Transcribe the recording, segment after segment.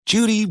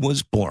Judy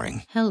was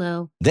boring.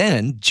 Hello.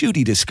 Then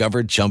Judy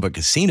discovered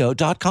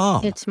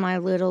ChumbaCasino.com. It's my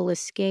little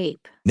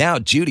escape. Now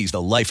Judy's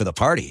the life of the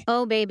party.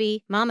 Oh,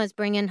 baby, mama's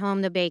bringing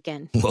home the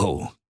bacon.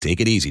 Whoa,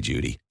 take it easy,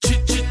 Judy.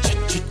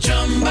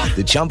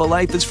 The Chumba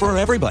life is for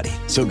everybody.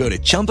 So go to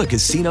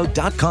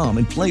ChumbaCasino.com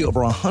and play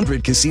over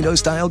 100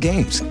 casino-style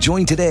games.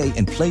 Join today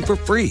and play for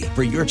free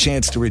for your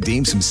chance to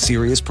redeem some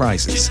serious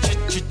prizes.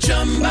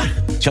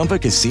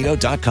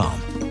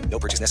 ChumbaCasino.com. No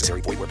purchase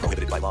necessary. Void where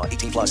prohibited by law.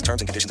 18 plus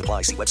terms and conditions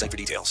apply. See website for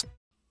details.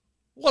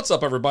 What's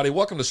up, everybody?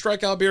 Welcome to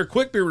Strikeout Beer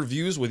Quick Beer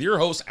Reviews with your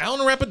host,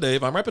 Alan Rapid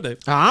Dave. I'm Rapid Dave.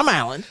 I'm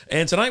Alan.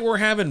 And tonight we're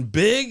having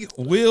Big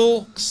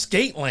Wheel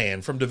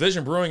Skateland from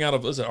Division Brewing out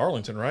of, is it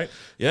Arlington, right?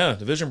 Yeah,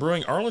 Division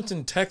Brewing,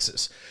 Arlington,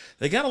 Texas.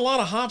 They got a lot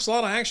of hops, a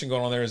lot of action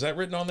going on there. Is that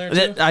written on there,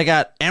 too? I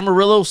got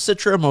Amarillo,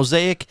 Citra,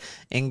 Mosaic,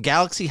 and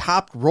Galaxy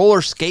hopped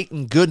roller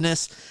skating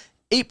goodness.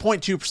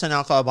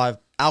 8.2%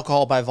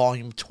 alcohol by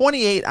volume,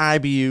 28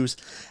 IBUs.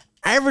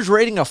 Average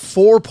rating of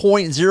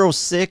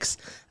 4.06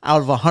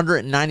 out of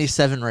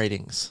 197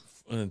 ratings.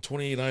 And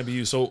 28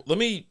 IBU. So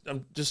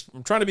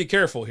I'm trying to be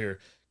careful here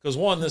because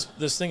one,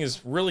 this thing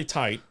is really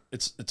tight.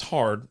 It's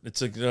hard.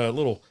 It's a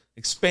little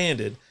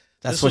expanded.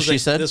 That's what she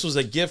said. This was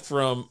a gift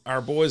from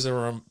our boys that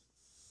were,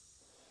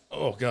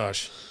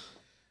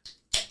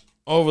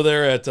 over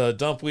there at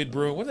Dumpweed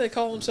Brewing. What do they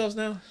call themselves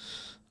now?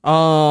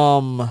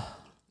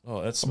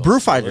 Oh, that's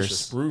Brew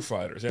Fighters. Brew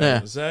Fighters.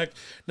 Yeah.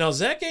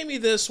 Zach gave me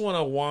this one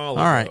a while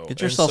ago. All right,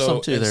 get yourself some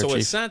too there, So Chief.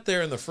 it sat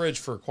there in the fridge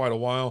for quite a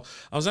while.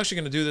 I was actually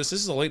going to do this.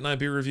 This is a late night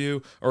beer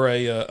review or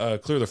a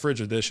clear the fridge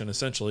edition,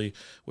 essentially,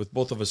 with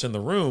both of us in the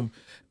room.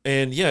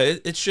 And yeah,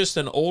 it's just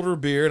an older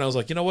beer. And I was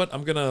like, you know what?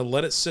 I'm going to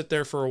let it sit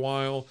there for a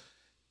while.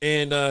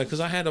 And because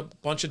I had a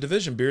bunch of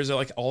Division beers that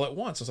like all at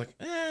once. I was like,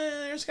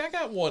 I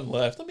got one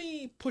left. Let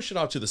me push it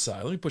off to the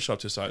side.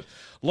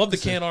 Love the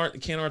can art. The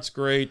can art's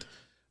great.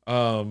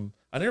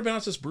 I've never been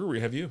out to this brewery.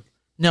 Have you?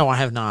 No, I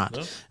have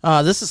not.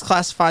 No? This is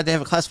classified. They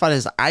have it classified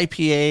as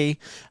IPA,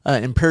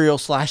 Imperial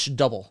 /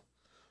 double.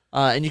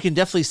 And you can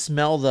definitely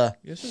smell the.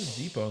 Yeah, this is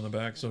Depot in the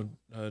back, so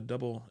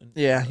double.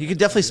 Yeah, you can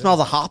definitely smell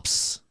the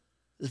hops.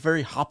 It's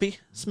very hoppy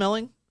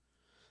smelling.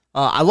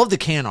 I love the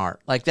can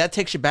art. Like that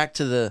takes you back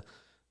to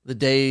the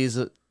days,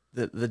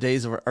 the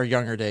days of our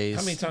younger days.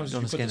 How many times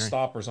did you put the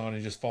stoppers on and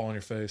you just fall on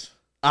your face?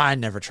 I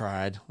never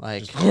tried.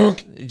 Like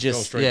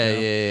just go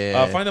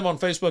yeah. Find them on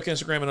Facebook,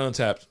 Instagram, and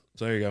Untapped.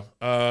 So there you go.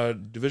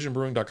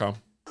 Divisionbrewing.com.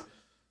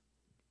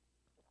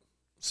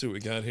 See what we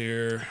got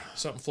here.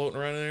 Something floating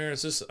around in there.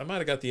 It's just I might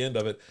have got the end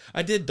of it.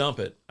 I did dump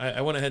it.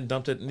 I went ahead and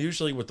dumped it. And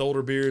usually with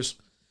older beers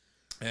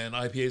and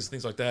IPAs and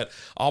things like that,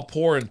 I'll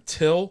pour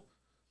until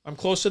I'm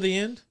close to the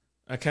end.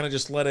 I kind of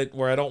just let it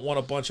where I don't want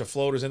a bunch of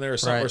floaters in there or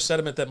something or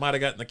sediment that might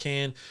have got in the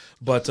can.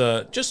 But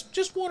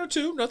just one or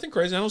two, nothing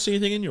crazy. I don't see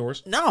anything in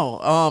yours.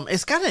 No,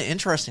 it's got an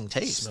interesting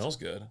taste. It smells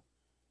good.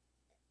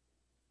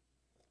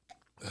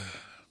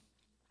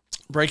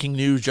 Breaking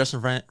news: Justin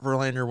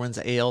Verlander wins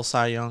AL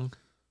Cy Young.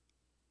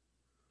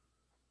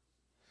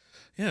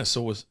 Yeah,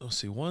 so let's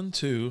see, 1,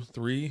 2,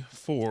 3,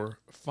 4,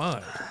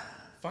 5.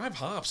 5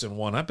 hops in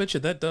one. I bet you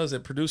that does.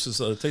 It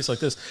produces a taste like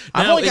this.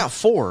 I've only got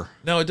 4.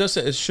 Now it does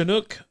say it's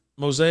Chinook,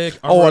 Mosaic.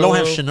 Amarillo, I don't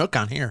have Chinook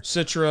on here.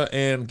 Citra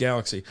and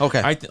Galaxy.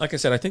 Okay. Like I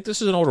said, I think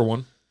this is an older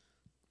one.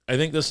 I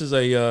think this is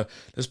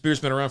this beer's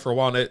been around for a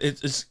while. And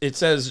it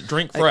says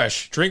drink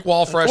fresh, drink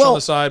while fresh on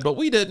the side, but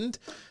we didn't.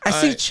 I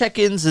see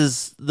check-ins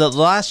is the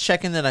last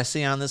check-in that I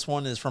see on this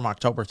one is from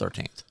October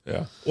 13th.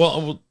 Yeah.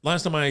 Well,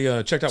 last time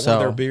I checked out one of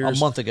their beers a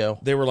month ago,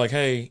 they were like,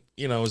 "Hey,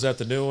 is that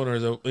the new one or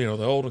the the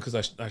old one?"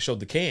 Because I showed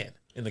the can,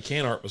 and the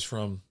can art was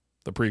from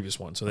the previous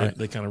one, so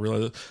they kind of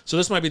realized. So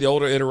this might be the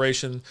older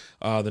iteration.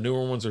 The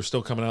newer ones are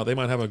still coming out. They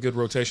might have a good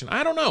rotation.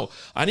 I don't know.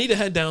 I need to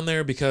head down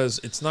there because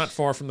it's not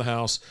far from the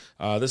house.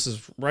 This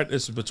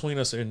is between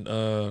us in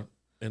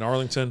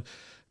Arlington,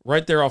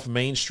 right there off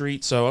Main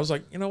Street. So I was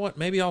like, you know what?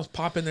 Maybe I'll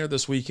pop in there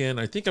this weekend.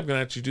 I think I'm going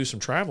to actually do some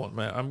traveling.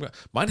 Man,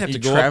 might have to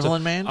go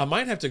traveling, man. I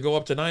might have to go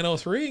up to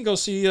 903 and go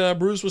see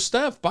Brews with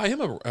Steph. Buy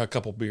him a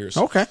couple beers.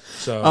 Okay.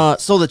 So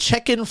the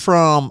check-in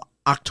from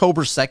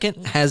October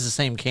 2nd has the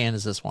same can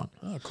as this one.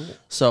 Oh, cool.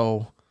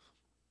 So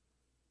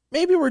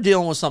maybe we're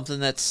dealing with something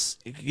that's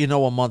a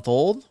month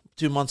old,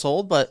 2 months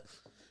old, but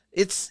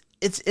it's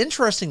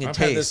interesting in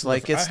taste.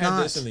 I've had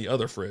this in the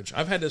other fridge.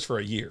 I've had this for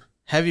a year.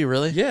 Have you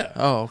really? Yeah.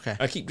 Oh, okay.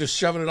 I keep just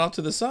shoving it off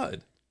to the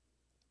side.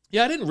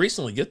 Yeah, I didn't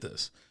recently get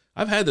this.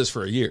 I've had this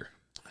for a year.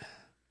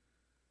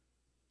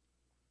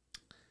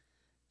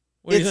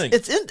 What do you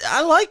think?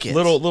 I like it.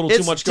 Little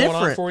too much going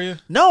on for you?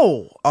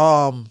 No.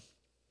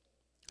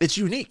 It's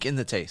unique in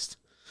the taste.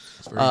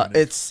 It's very unique.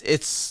 It's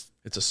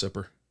a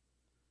sipper.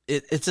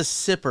 It's a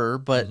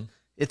sipper, but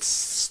it's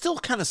still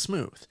kind of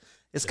smooth.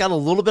 It's got a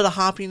little bit of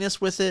hoppiness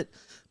with it,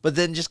 but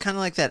then just kind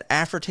of like that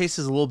aftertaste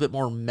is a little bit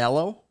more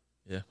mellow.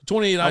 Yeah,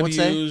 28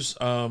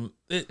 IBUs,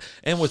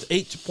 and with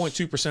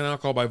 8.2%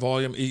 alcohol by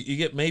volume, you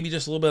get maybe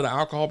just a little bit of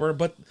alcohol burn,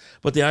 but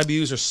the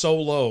IBUs are so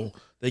low,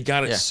 they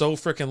got it so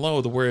freaking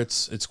low to where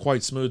it's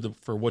quite smooth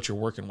for what you're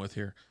working with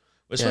here,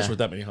 especially with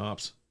that many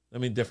hops. I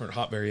mean, different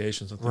hop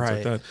variations and things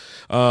like that.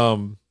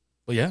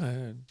 But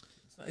yeah,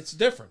 It's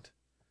different.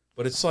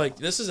 But it's like,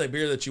 this is a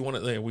beer that you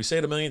want to, we say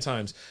it a million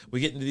times.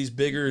 We get into these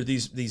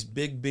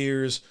big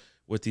beers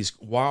with these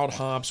wild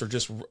hops or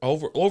just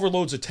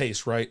overloads of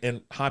taste, right?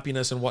 And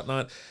hoppiness and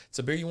whatnot. It's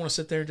a beer you want to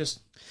sit there and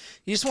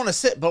you just want to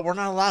sit, but we're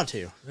not allowed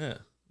to. Yeah.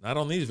 Not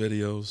on these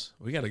videos.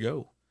 We got to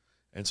go.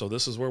 And so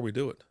this is where we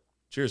do it.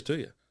 Cheers to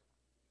you.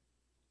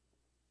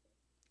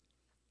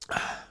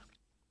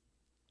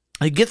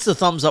 It gets the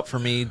thumbs up for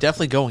me.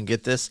 Definitely go and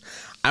get this.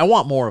 I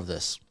want more of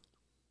this.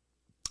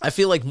 I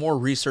feel like more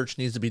research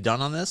needs to be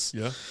done on this.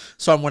 Yeah.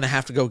 So I'm going to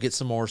have to go get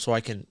some more so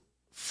I can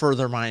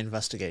further my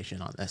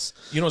investigation on this.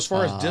 As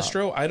far as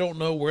distro, I don't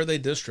know where they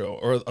distro,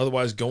 or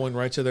otherwise going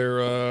right to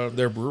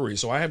their brewery.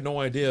 So I have no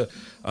idea.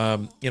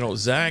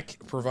 Zach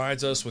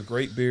provides us with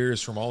great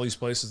beers from all these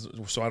places,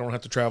 so I don't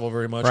have to travel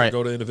very much or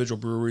go to individual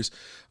breweries.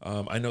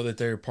 I know that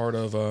they're part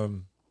of,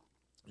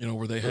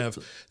 where they have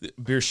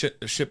beer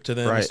shipped to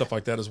them and stuff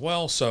like that as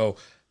well. So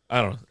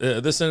I don't know.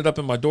 This ended up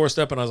in my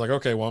doorstep, and I was like,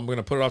 okay, well, I'm going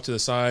to put it off to the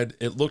side.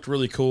 It looked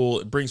really cool.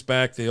 It brings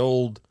back the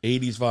old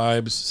 80s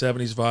vibes,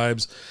 70s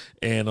vibes,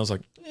 and I was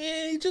like,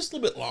 just a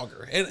little bit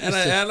longer. And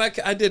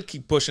I did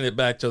keep pushing it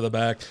back to the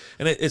back,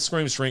 and it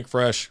screams drink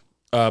fresh.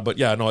 But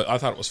yeah, no, I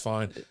thought it was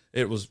fine.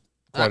 It was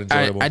quite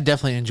enjoyable. I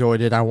definitely enjoyed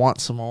it. I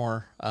want some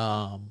more.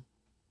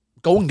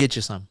 Go and get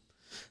you some.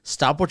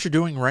 Stop what you're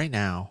doing right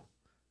now.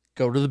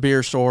 Go to the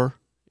beer store.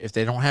 If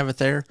they don't have it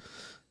there,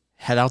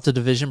 head out to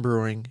Division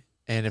Brewing.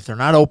 And if they're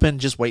not open,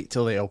 just wait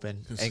till they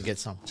open and get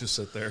some. Just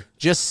sit there.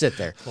 Just sit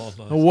there.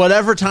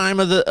 Whatever time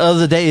of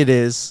the day it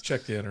is.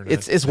 Check the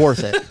internet. It's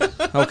worth it.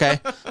 Okay.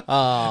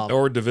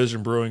 Or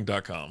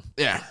divisionbrewing.com.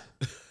 Yeah.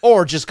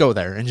 Or just go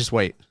there and just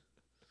wait.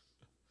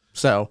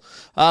 So,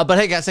 but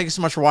hey guys, thank you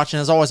so much for watching.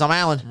 As always, I'm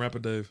Alan. I'm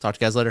Rapid Dave. Talk to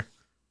you guys later.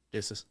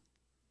 Deuces.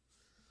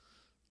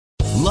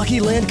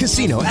 Lucky Land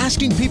Casino,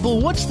 asking people,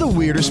 what's the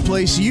weirdest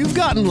place you've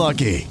gotten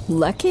lucky?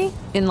 Lucky?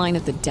 In line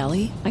at the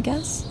deli, I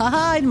guess?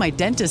 Aha, in my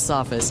dentist's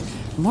office.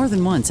 More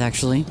than once,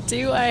 actually.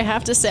 Do I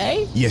have to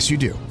say? Yes, you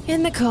do.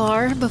 In the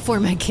car before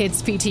my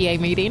kids' PTA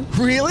meeting.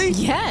 Really?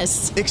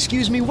 Yes.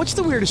 Excuse me, what's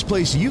the weirdest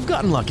place you've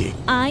gotten lucky?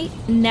 I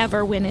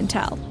never win and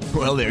tell.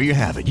 Well, there you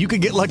have it. You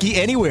can get lucky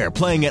anywhere,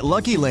 playing at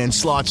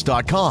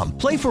LuckyLandSlots.com.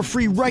 Play for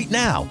free right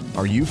now.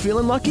 Are you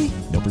feeling lucky?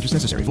 No purchase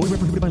necessary. Void where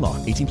prohibited by law.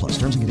 18+.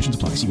 Terms and conditions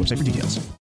apply. See website for details.